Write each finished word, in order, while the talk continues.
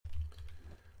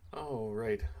All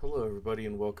right, hello everybody,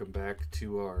 and welcome back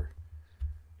to our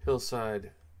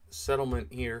hillside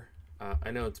settlement here. I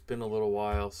know it's been a little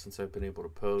while since I've been able to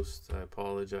post. I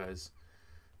apologize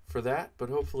for that, but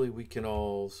hopefully we can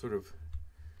all sort of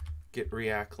get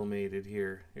reacclimated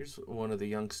here. Here's one of the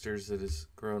youngsters that has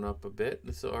grown up a bit.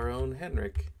 It's our own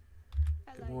Henrik.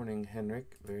 Good Hello. morning,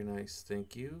 Henrik. Very nice,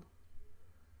 thank you.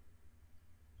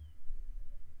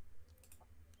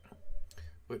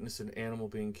 Witness an animal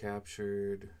being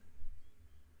captured.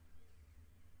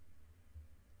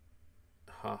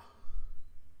 Ha.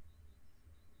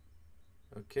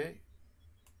 Okay,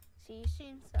 See you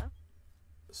soon, sir.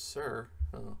 sir.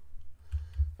 Oh.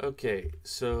 Okay,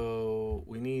 so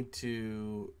we need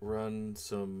to run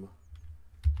some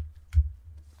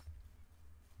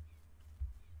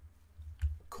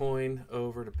coin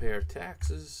over to pay our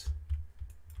taxes,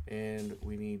 and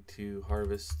we need to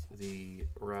harvest the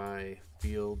rye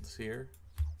fields here.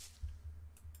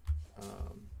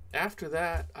 After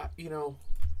that,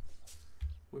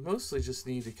 we mostly just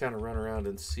need to kind of run around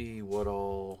and see what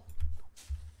all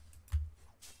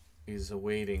is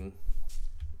awaiting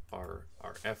our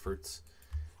efforts.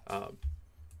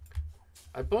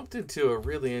 I bumped into a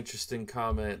really interesting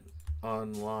comment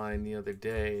online the other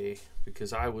day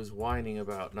because I was whining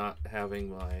about not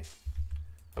having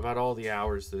about all the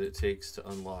hours that it takes to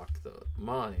unlock the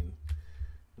mine.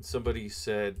 And somebody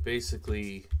said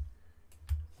basically,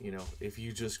 if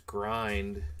you just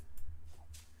grind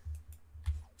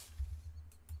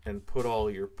and put all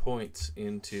your points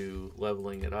into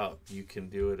leveling it up, you can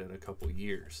do it in a couple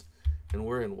years. And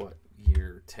we're in what,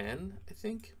 year 10, I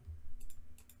think?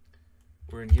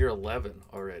 We're in year 11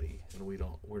 already, and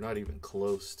we're not even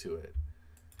close to it.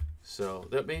 So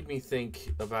that made me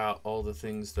think about all the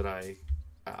things that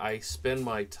I spend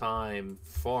my time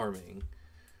farming,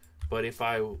 but if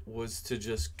I was to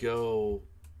just go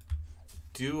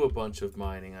do a bunch of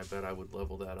mining, I bet I would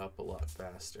level that up a lot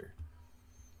faster.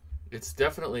 It's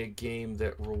definitely a game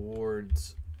that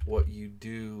rewards what you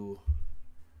do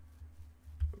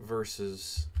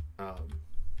versus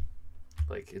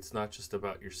like, it's not just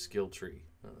about your skill tree.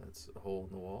 That's a hole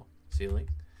in the wall ceiling.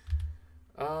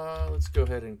 Let's go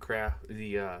ahead and craft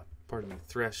the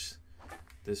thresh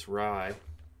this rye.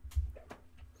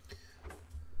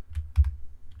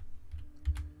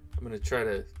 I'm gonna try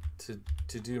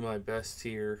to do my best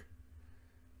here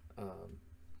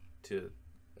to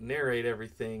narrate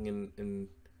everything and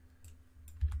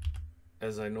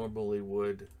as I normally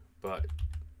would, but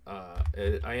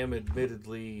I am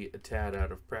admittedly a tad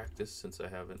out of practice since I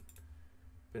haven't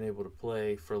been able to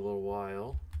play for a little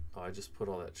while. Oh, I just put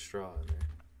all that straw in there,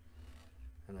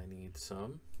 and I need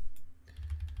some.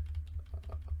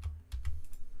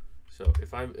 So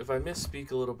if I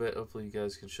misspeak a little bit, hopefully you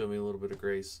guys can show me a little bit of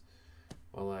grace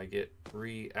while I get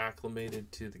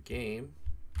reacclimated to the game.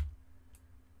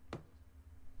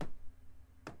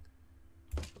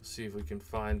 Let's see if we can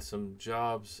find some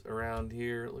jobs around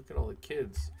here. Look at all the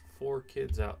kids. 4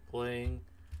 kids out playing.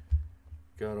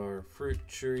 Got our fruit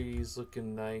trees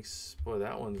looking nice. Boy,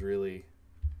 that one's really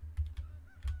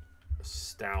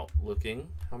stout looking.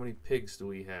 How many pigs do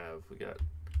we have? We got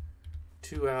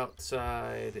 2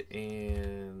 outside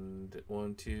and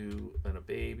 1, 2, and a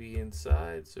baby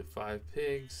inside. So 5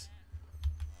 pigs.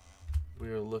 We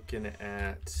are looking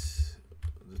at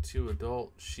the 2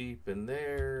 adult sheep in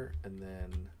there, and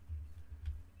then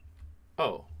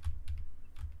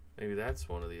maybe that's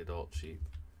one of the adult sheep.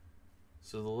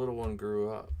 So the little one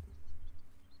grew up.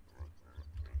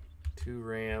 2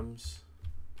 rams,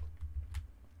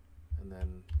 and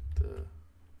then the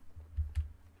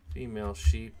female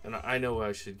sheep. And I know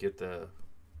I should get the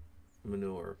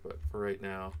manure, but for right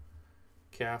now,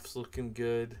 calf's looking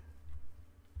good.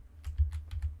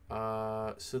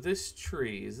 So this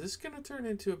tree, is this gonna turn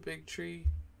into a big tree?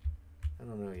 I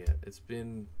don't know yet. It's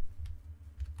been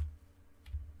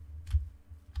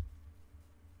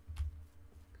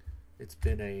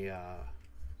a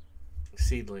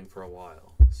seedling for a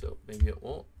while, so maybe it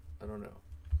won't. I don't know.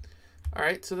 All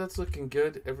right, so that's looking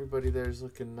good. Everybody there's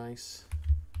looking nice.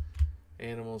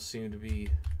 Animals seem to be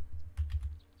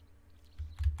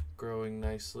growing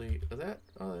nicely. That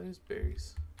is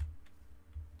berries.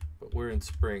 But we're in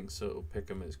spring, so it'll pick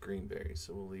them as green berries,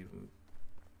 so we'll leave them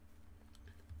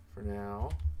for now.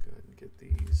 Go ahead and get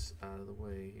these out of the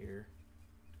way here.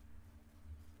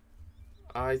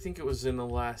 I think it was in the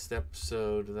last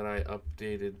episode that I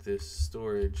updated this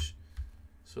storage,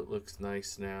 so it looks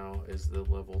nice now as the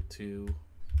level 2.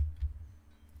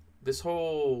 This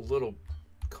whole little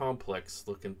complex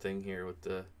looking thing here with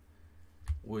the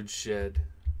woodshed,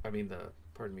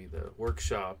 the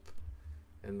workshop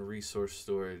and resource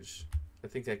storage I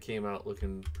think that came out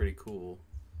looking pretty cool.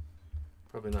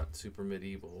 Probably not super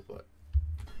medieval, but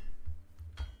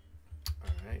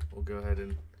alright, we'll go ahead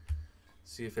and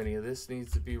see if any of this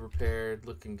needs to be repaired.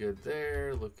 Looking good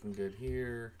there, looking good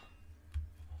here.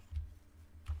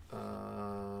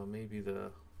 Maybe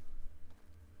the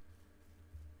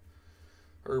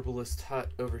herbalist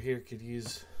hut over here could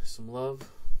use some love.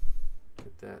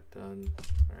 Get that done.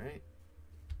 Alright.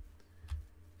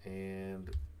 And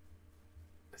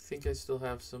I think I still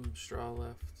have some straw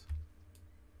left.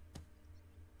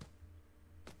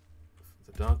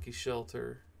 The donkey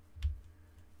shelter.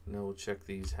 Now we'll check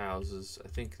these houses. I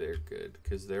think they're good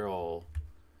because they're all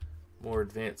more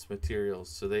advanced materials,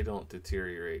 so they don't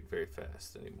deteriorate very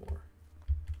fast anymore.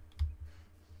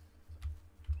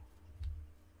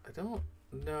 I don't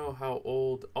know how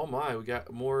old. Oh my, we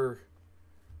got more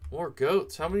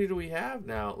goats. How many do we have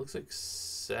now? It looks like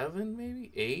 7,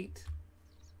 maybe 8.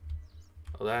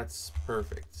 Oh, that's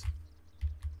perfect.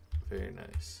 Very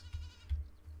nice.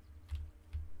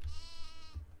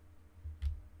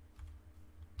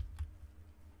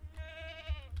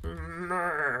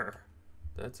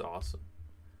 That's awesome.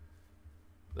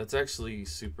 That's actually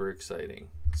super exciting.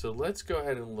 So let's go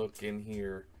ahead and look in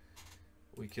here.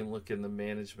 We can look in the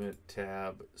management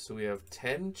tab. So we have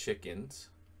 10 chickens.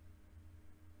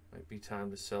 Might be time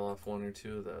to sell off 1 or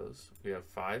 2 of those. We have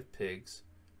 5 pigs.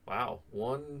 Wow,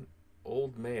 1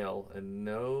 old male and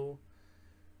no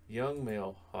young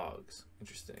male hogs.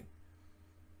 Interesting.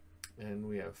 And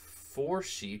we have 4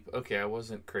 sheep. Okay, I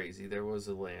wasn't crazy. There was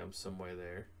a lamb somewhere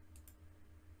there.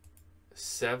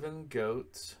 7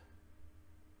 goats.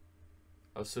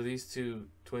 Oh, so these 2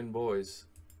 twin boys.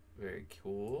 Very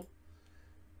cool.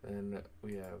 And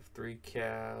we have 3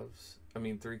 calves. I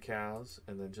mean 3 cows.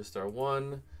 And then just our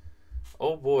 1.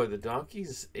 Oh boy, the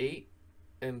donkey's 8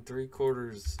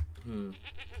 3/4.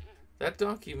 That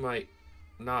donkey might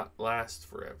not last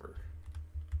forever.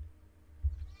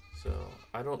 So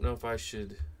I don't know if I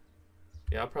should.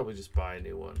 Yeah, I'll probably just buy a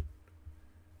new one.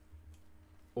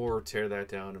 Or tear that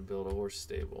down and build a horse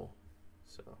stable.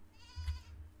 So,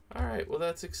 alright, well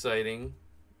that's exciting.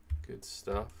 Good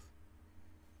stuff.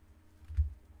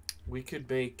 We could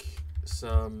make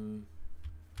some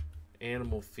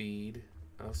animal feed.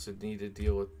 I also need to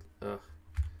deal with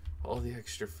all the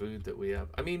extra food that we have.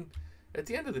 I mean, at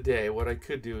the end of the day, what I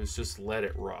could do is just let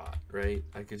it rot, right?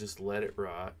 I could just let it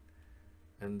rot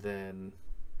and then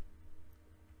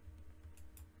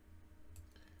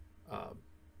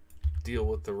deal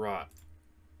with the rot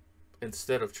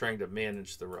instead of trying to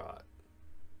manage the rot.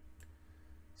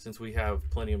 Since we have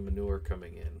plenty of manure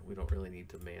coming in, we don't really need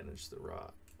to manage the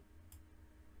rot.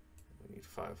 We need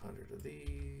 500 of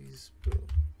these. Boom.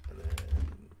 And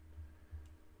then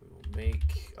we will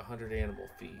make 100 animal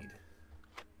feed.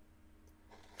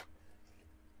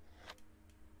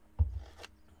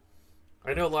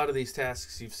 I know a lot of these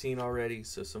tasks you've seen already,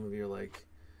 so some of you are like,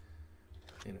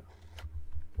 you know,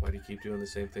 why do you keep doing the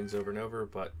same things over and over?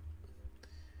 But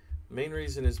the main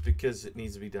reason is because it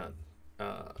needs to be done.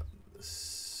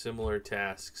 Similar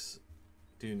tasks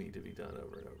do need to be done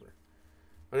over and over.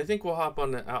 But I think we'll hop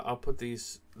on the, I'll put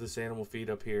this animal feed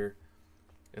up here,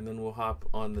 and then we'll hop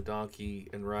on the donkey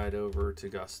and ride over to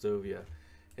Gostovia.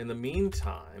 In the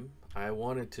meantime, I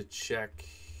wanted to check.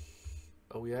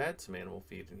 Oh, we had some animal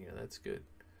feed in here. That's good.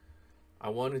 I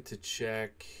wanted to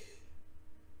check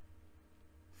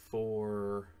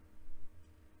for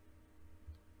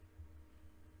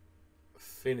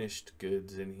finished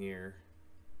goods in here.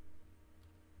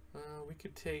 We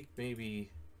could take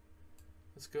maybe.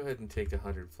 Let's go ahead and take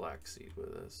 100 flaxseed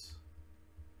with us.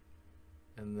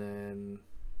 And then,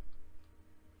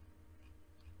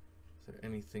 is there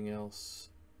anything else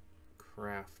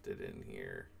crafted in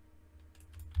here?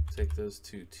 Take those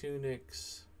 2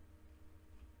 tunics.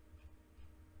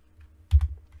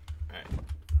 Alright.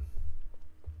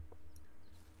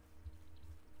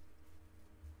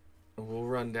 We'll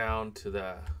run down to the,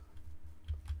 I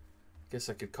guess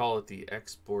I could call it the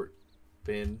export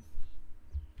bin.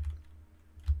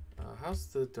 How's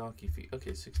the donkey feed?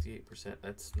 Okay, 68%.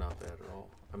 That's not bad at all.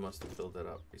 I must have filled that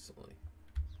up recently.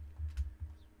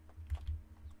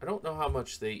 I don't know how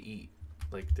much they eat,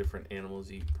 like different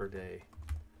animals eat per day,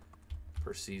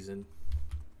 per season.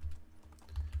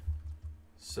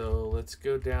 So let's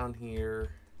go down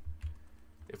here.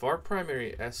 If our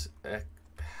primary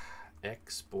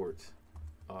export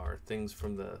are things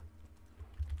from the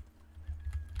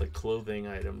clothing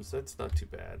items, that's not too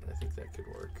bad. I think that could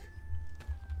work.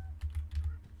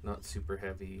 Not super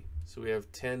heavy. So we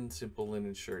have 10 simple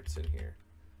linen shirts in here.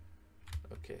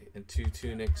 Okay, and 2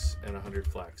 tunics and 100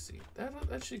 flaxseed.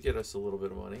 That should get us a little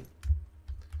bit of money.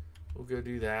 we'll go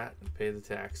do that and pay the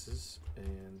taxes.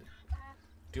 And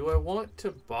do I want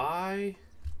to buy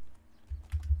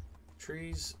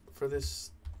trees for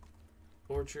this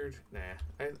orchard? Nah,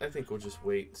 I think we'll just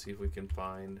wait and see if we can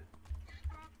find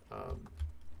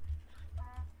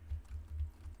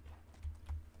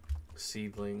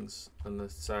seedlings on the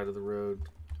side of the road.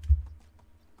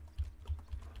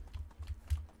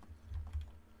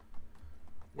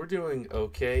 We're doing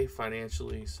okay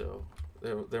financially, so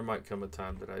there might come a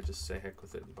time that I just say heck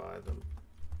with it and buy them.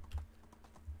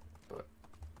 But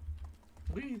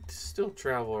we still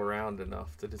travel around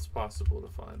enough that it's possible to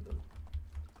find them.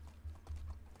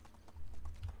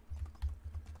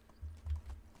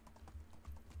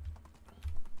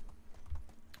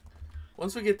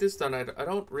 Once we get this done, I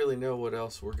don't really know what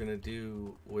else we're going to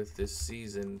do with this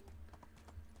season.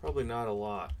 Probably not a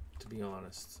lot, to be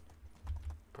honest.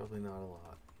 Probably not a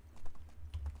lot.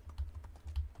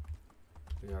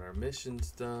 We got our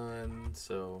missions done,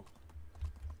 so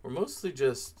we're mostly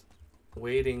just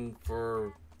waiting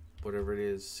for whatever it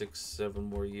is, 6-7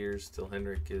 more years till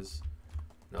Henrik is...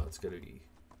 No, it's going to be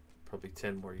probably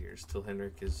 10 more years till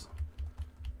Henrik is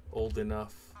old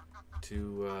enough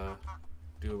to...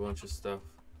 do a bunch of stuff.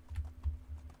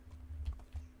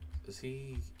 Is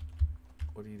he...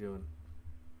 What are you doing?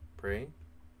 Praying?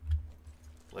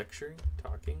 Lecturing?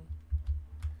 Talking?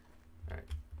 Alright.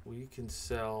 We can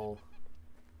sell...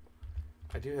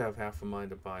 I do have half a mind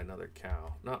to buy another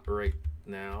cow. Not right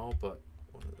now, but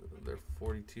they're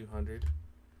 4,200.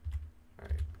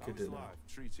 Alright, good to know.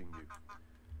 Treating you.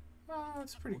 Oh,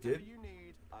 that's pretty good. You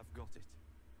need, I've got it.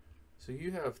 So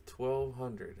you have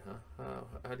 1,200, huh?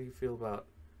 How do you feel about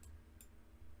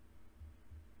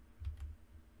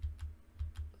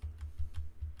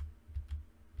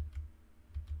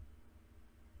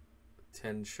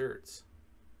 10 shirts?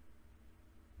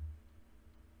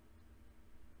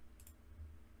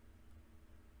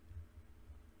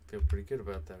 Feel pretty good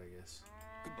about that, I guess.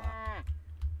 Goodbye.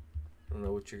 I don't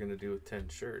know what you're gonna do with 10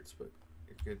 shirts, but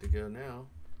you're good to go now.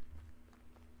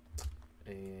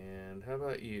 And how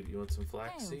about you? Do you want some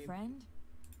flaxseed? Hey, friend.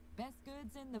 Best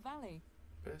goods in the valley.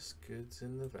 Best goods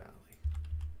in the valley.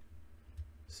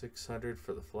 600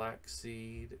 for the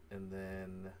flaxseed, and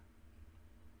then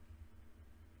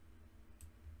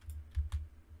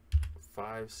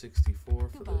 564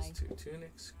 for those 2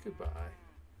 tunics. Goodbye.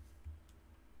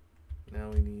 Now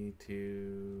we need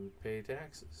to pay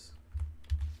taxes.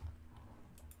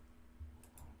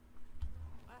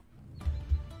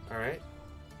 Alright.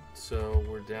 So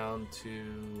we're down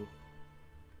to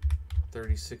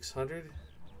 3,600.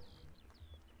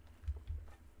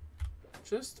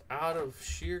 Just out of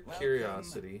sheer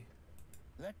curiosity.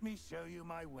 Let me show you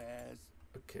my wares.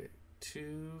 Okay,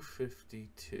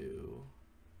 252,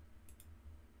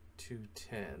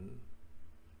 210.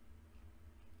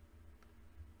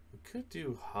 We could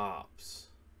do hops,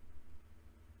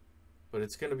 but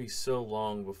it's going to be so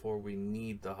long before we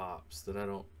need the hops that I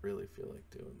don't really feel like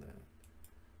doing that.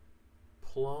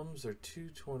 Plums are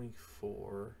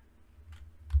 224.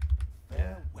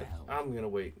 Yeah, I'm going to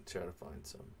wait and try to find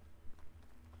some.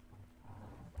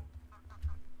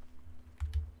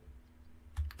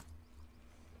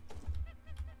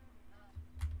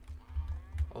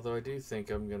 Although I do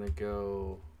think I'm going to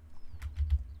go,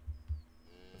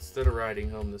 instead of riding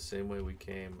home the same way we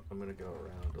came, I'm going to go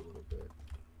around a little bit.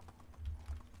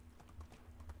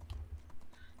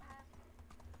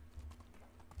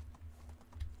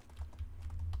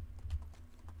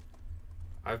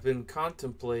 I've been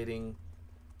contemplating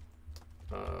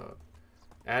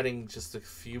adding just a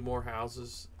few more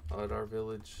houses at our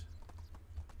village.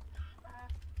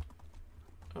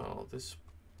 Oh, this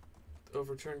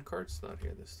overturned cart's not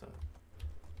here this time.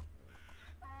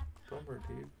 Bummer,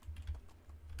 dude.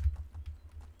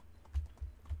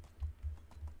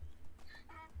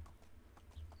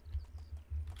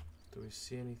 Do we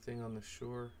see anything on the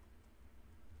shore?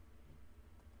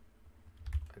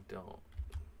 I don't.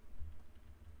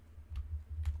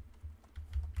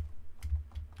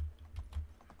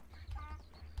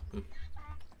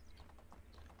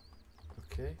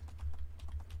 Okay.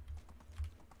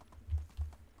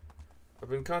 I've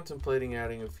been contemplating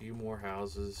adding a few more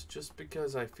houses just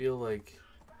because I feel like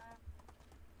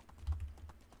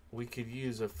we could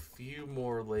use a few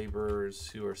more laborers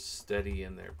who are steady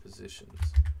in their positions.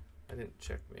 I didn't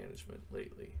check management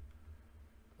lately.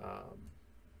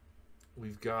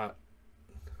 We've got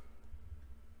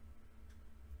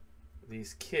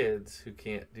these kids who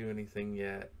can't do anything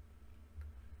yet.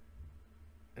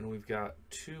 And we've got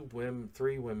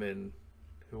 3 women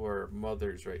who are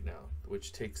mothers right now,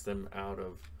 which takes them out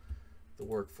of the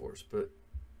workforce. But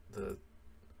the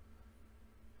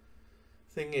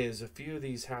Thing is, a few of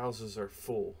these houses are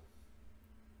full,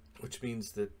 which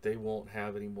means that they won't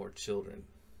have any more children.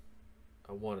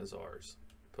 One is ours,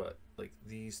 but like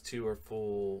these two are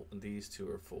full and these two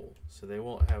are full, so they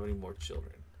won't have any more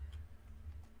children.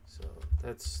 So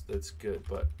that's good.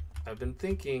 But I've been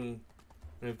thinking,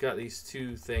 we've got these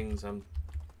two things.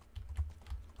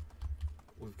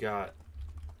 We've got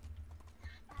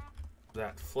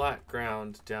that flat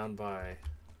ground down by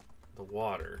the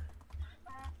water.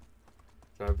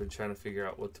 So I've been trying to figure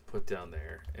out what to put down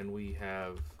there, and we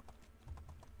have,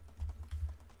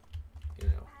 you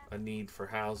know, a need for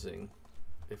housing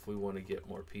if we want to get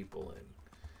more people in.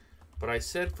 But I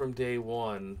said from day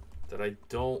one that I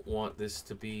don't want this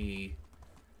to be,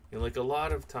 you know, like a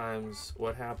lot of times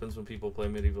what happens when people play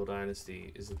Medieval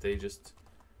Dynasty is that they just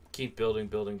keep building.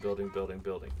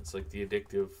 It's like the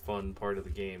addictive, fun part of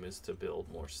the game is to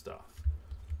build more stuff.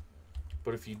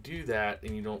 But if you do that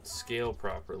and you don't scale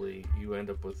properly, you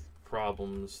end up with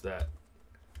problems that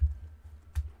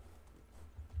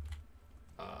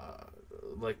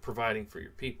like providing for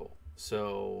your people.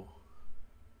 So,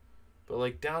 but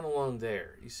like down along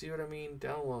there, you see what I mean?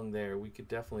 Down along there, we could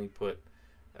definitely put,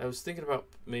 I was thinking about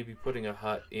maybe putting a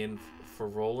hut in for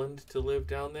Roland to live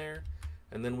down there,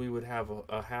 and then we would have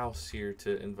a house here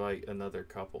to invite another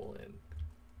couple in.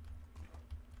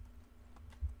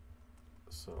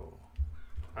 So,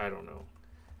 I don't know.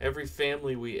 Every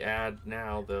family we add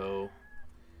now, though,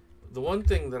 the one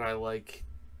thing that I like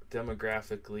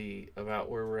demographically about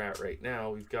where we're at right now,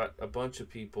 we've got a bunch of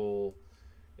people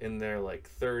in their like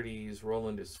 30s.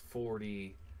 Roland is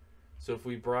 40. So if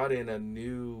we brought in a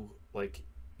new like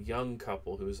young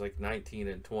couple who's like 19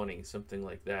 and 20, something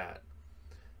like that,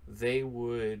 they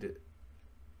would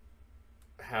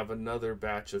have another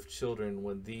batch of children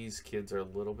when these kids are a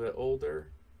little bit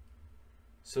older,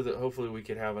 so that hopefully we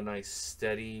could have a nice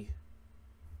steady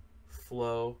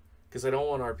flow, because I don't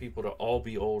want our people to all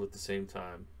be old at the same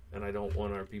time, and I don't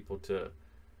want our people to,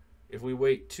 if we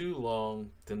wait too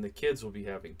long, then the kids will be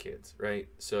having kids, right?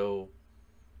 So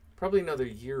probably another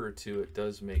year or two, it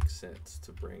does make sense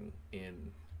to bring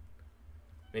in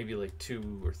maybe like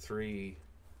 2 or 3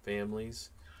 families.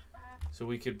 So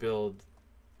we could build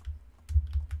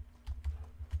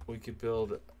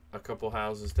a couple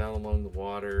houses down along the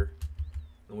water,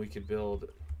 and we could build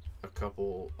a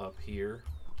couple up here.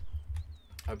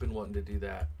 I've been wanting to do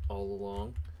that all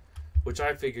along, which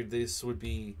I figured this would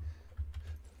be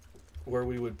where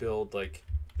we would build like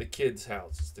the kids'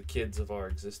 houses, the kids of our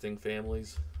existing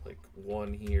families, like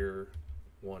one here,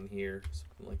 something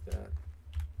like that.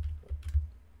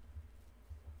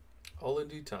 All in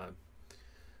due time.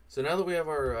 So now that we have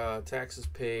our taxes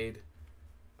paid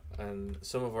and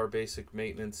some of our basic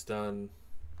maintenance done,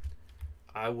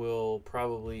 I will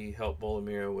probably help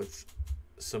Bolimira with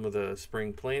some of the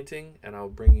spring planting, and I'll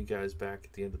bring you guys back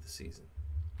at the end of the season.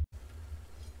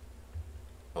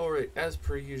 Alright, as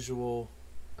per usual,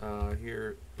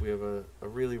 here we have a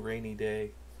really rainy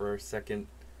day for our second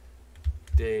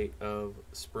day of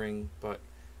spring, but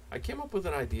I came up with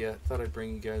an idea. Thought I'd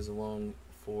bring you guys along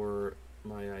for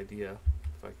my idea,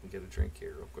 if I can get a drink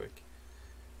here real quick.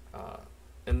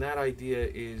 And that idea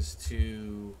is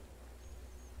to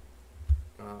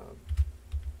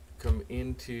come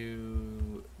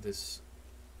into this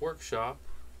workshop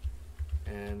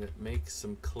and make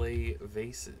some clay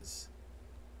vases.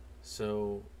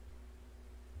 So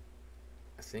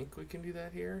I think we can do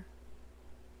that here.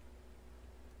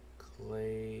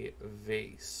 Clay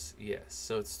vase, yes.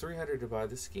 So it's 300 to buy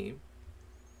the scheme,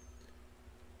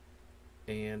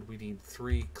 and we need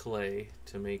 3 clay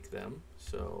to make them.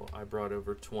 So I brought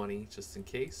over 20 just in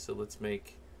case. So let's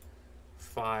make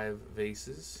 5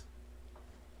 vases.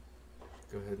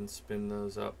 Go ahead and spin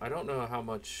those up. I don't know how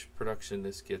much production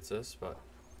this gets us, but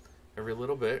every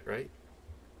little bit, right?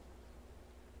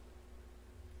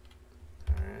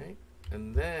 Alright,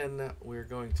 and then we're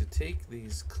going to take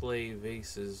these clay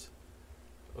vases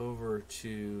over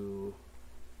to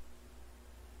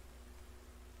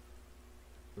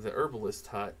the herbalist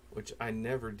hut, which I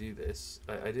never do this.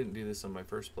 I didn't do this on my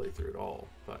first playthrough at all,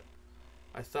 but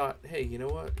I thought, hey, you know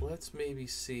what? Let's maybe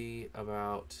see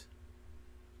about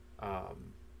oh,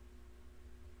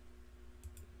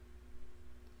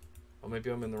 maybe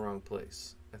I'm in the wrong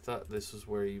place. I thought this was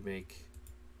where you make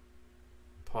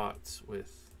pots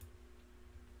with,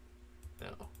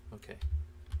 no, okay.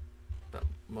 That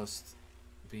must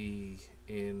be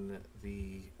in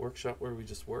the workshop where we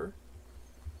just were.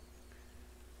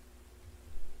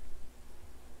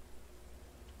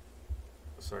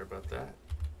 Sorry about that.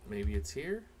 Maybe it's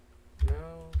here?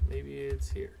 No, maybe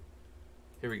it's here.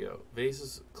 Here we go.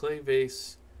 Vases, clay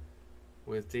vase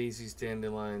with daisies,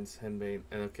 dandelions, henbane,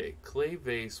 and okay, clay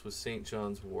vase with St.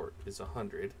 John's wort is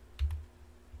 100.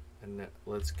 And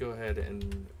let's go ahead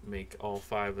and make all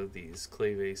 5 of these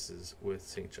clay vases with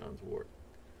St. John's wort.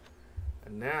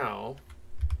 And now,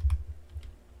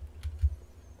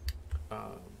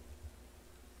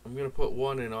 I'm going to put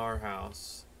one in our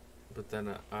house, but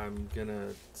then I'm going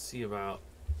to see about,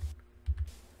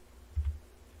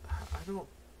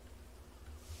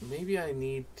 maybe I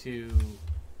need to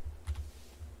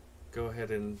go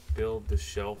ahead and build the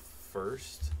shelf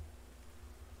first.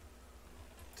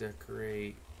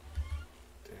 Decorate.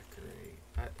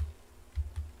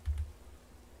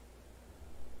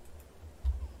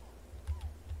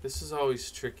 This is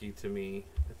always tricky to me.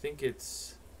 I think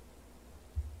it's...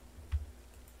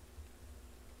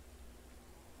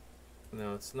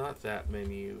 No, it's not that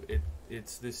menu.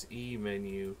 It's this E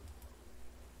menu.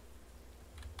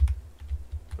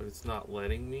 But it's not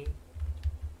letting me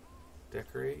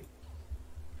decorate.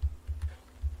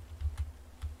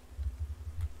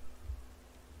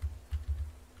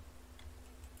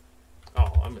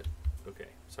 Oh, okay.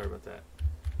 Sorry about that.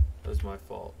 That was my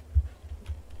fault.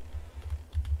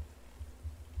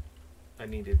 I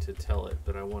needed to tell it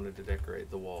that I wanted to decorate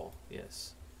the wall.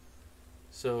 Yes.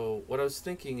 So what I was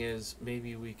thinking is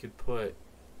maybe we could put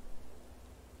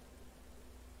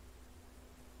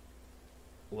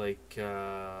like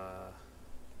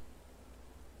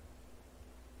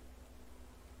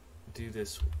do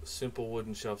this simple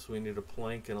wooden shelf. So we need a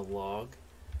plank and a log,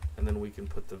 and then we can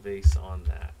put the vase on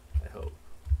that, I hope.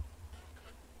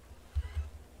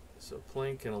 So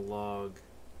plank and a log.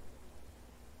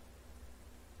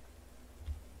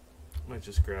 Might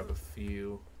just grab a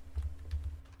few.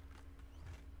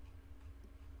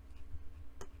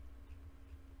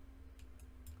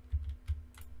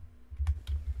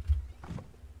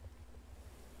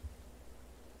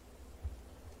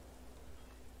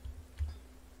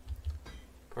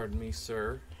 Pardon me,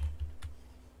 sir,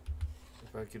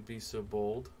 if I could be so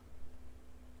bold.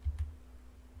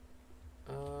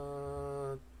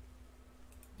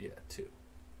 Yeah, 2.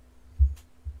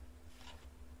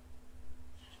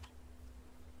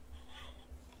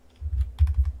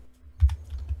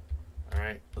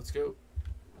 Alright, let's go.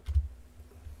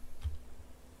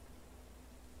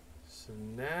 So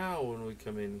now when we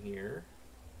come in here,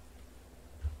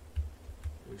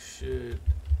 we should...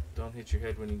 Don't hit your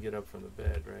head when you get up from the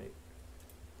bed, right?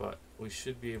 But we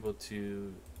should be able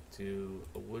to do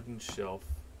a wooden shelf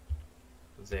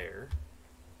there.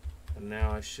 And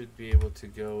now I should be able to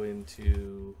go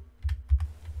into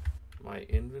my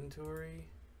inventory.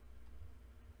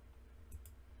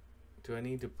 Do I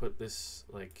need to put this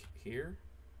like here?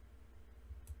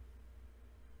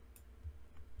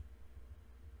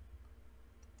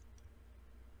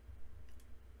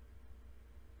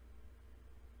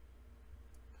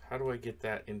 How do I get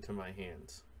that into my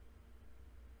hands?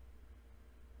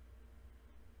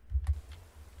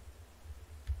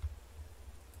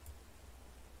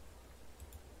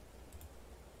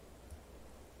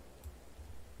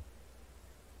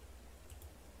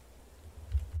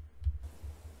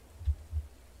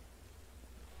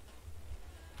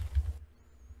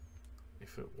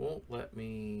 If it won't let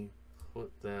me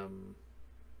put them...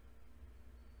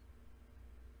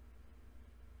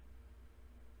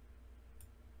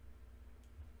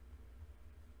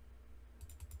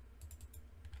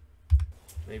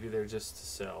 Maybe they're just to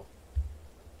sell.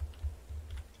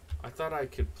 I thought I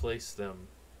could place them,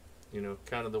 you know,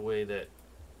 kind of the way that,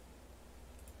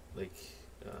 like,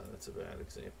 that's a bad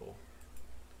example.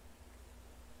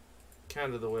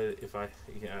 Kind of the way that if I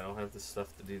don't have the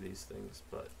stuff to do these things,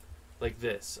 but like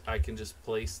this, I can just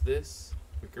place this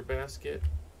wicker basket.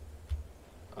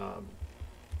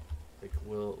 Like,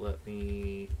 will it let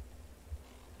me...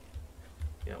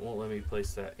 Yeah, it won't let me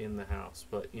place that in the house,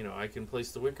 but you know, I can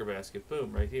place the wicker basket,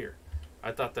 boom, right here.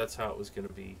 I thought that's how it was going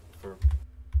to be for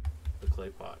the clay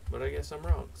pot, but I guess I'm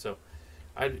wrong. So,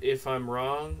 if I'm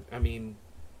wrong, I mean,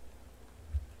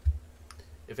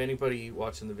 if anybody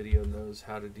watching the video knows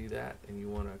how to do that and you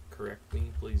want to correct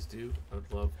me, please do.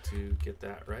 I'd love to get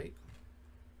that right.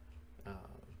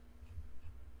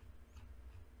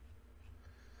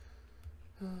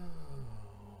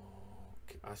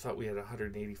 I thought we had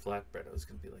 180 flatbread. I was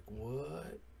going to be like,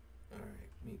 what?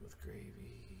 Alright, meat with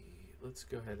gravy. Let's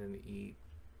go ahead and eat.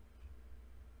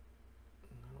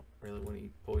 I don't really want to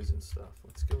eat poison stuff.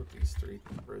 Let's go with these 3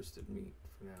 roasted meat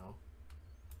for now.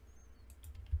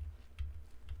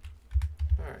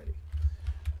 Alrighty.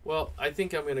 Well, I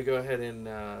think I'm going to go ahead and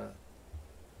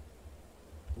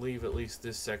leave at least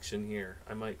this section here.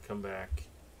 I might come back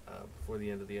before the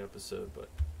end of the episode, but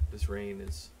this rain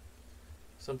is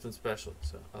something special.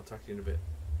 So I'll talk to you in a bit.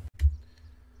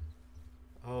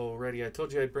 Alrighty, I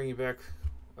told you I'd bring you back.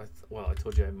 Well, I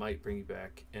told you I might bring you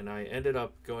back, and I ended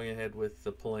up going ahead with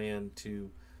the plan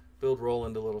to build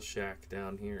Roland a little shack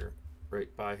down here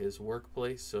right by his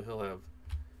workplace, so he'll have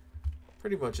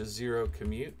pretty much a zero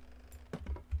commute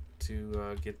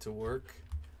to get to work.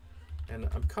 And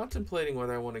I'm contemplating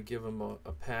whether I want to give him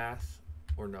a path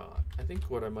or not. I think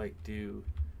what I might do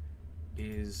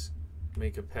is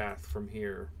make a path from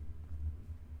here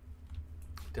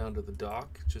down to the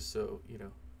dock, just so, you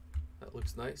know, that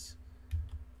looks nice.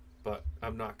 But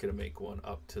I'm not going to make one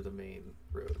up to the main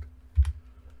road.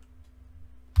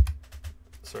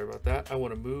 Sorry about that. I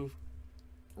want to move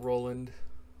Roland,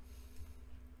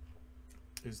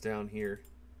 who's down here.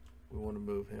 We want to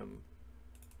move him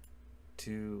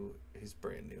to his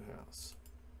brand new house.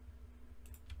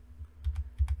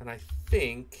 And I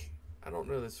think, I don't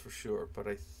know this for sure, but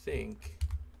I think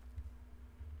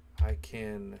I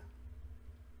can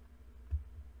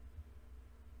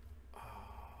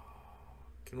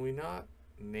we not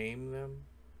name them?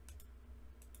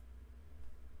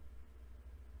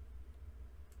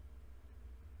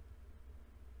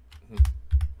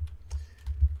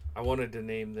 I wanted to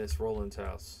name this Roland's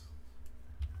house,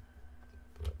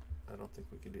 but I don't think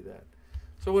we can do that.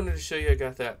 So I wanted to show you I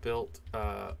got that built.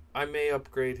 I may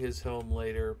upgrade his home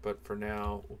later, but for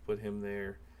now we'll put him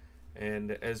there.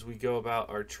 And as we go about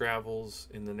our travels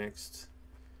in the next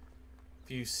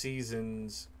few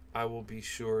seasons, I will be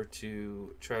sure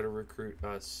to try to recruit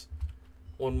us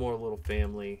one more little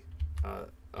family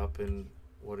up in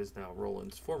what is now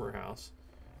Roland's former house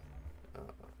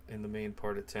in the main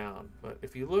part of town. But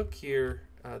if you look here,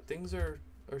 things are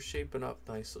shaping up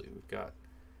nicely. We've got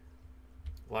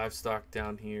livestock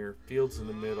down here, fields in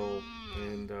the middle,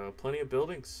 and plenty of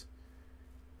buildings.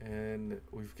 And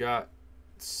we've got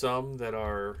some that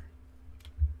are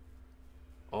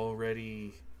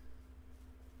already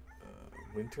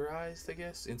winterized, I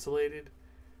guess, insulated,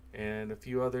 and a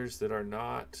few others that are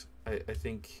not. I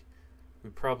think we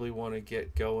probably want to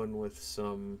get going with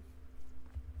some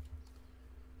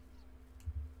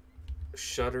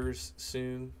shutters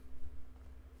soon.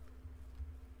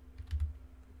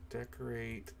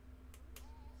 Decorate.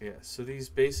 Yeah, so these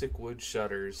basic wood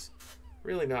shutters,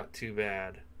 really not too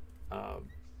bad.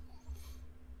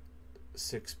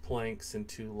 6 planks and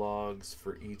 2 logs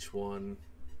for each one,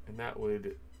 and that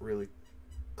would really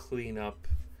clean up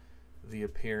the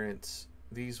appearance.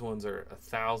 These ones are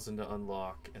 1,000 to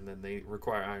unlock, and then they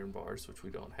require iron bars, which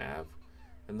we don't have,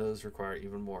 and those require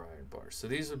even more iron bars. So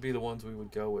these would be the ones we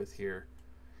would go with here.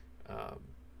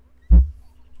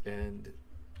 And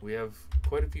we have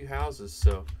quite a few houses,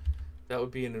 so that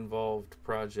would be an involved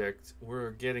project.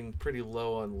 We're getting pretty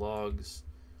low on logs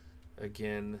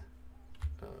again,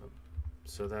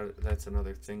 so that's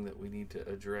another thing that we need to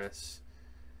address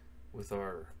with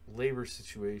our labor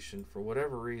situation. For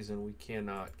whatever reason, we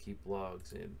cannot keep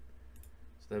logs in,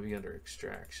 so that'd be under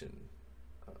extraction.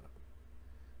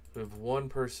 We have one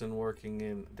person working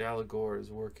in Dalagore is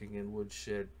working in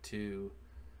Woodshed 2,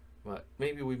 but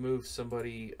maybe we move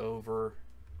somebody over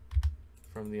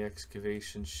from the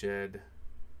excavation shed.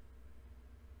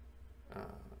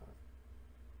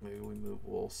 Maybe we move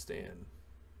Woolstan,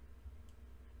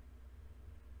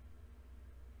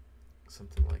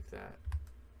 something like that.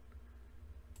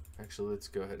 Actually, let's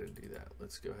go ahead and do that.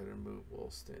 Let's go ahead and move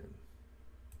Woolstan.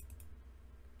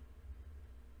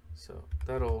 So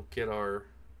that'll get our,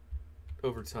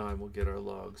 over time, we'll get our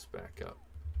logs back up.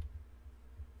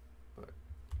 But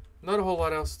not a whole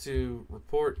lot else to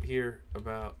report here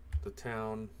about the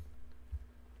town.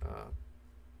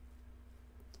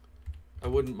 I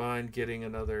wouldn't mind getting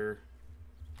another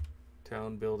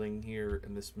town building here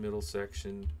in this middle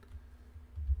section.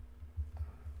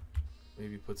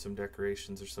 Maybe put some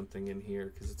decorations or something in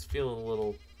here, because it's feeling a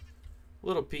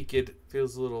little peaked.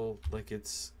 Feels a little like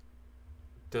it's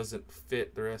doesn't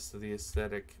fit the rest of the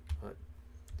aesthetic, but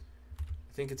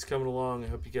I think it's coming along. I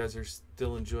hope you guys are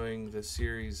still enjoying the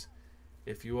series.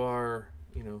 If you are,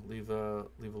 you know, leave a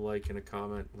like and a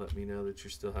comment. Let me know that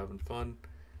you're still having fun.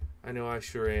 I know I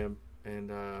sure am,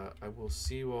 and I will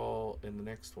see you all in the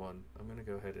next one. I'm gonna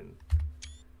go ahead and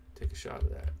take a shot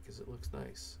of that because it looks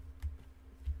nice.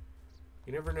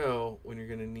 You never know when you're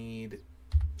gonna need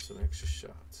some extra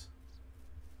shots.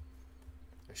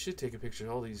 I should take a picture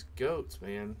of all these goats,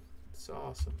 man. It's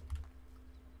awesome.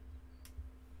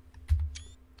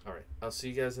 Alright, I'll see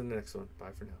you guys in the next one.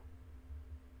 Bye for now.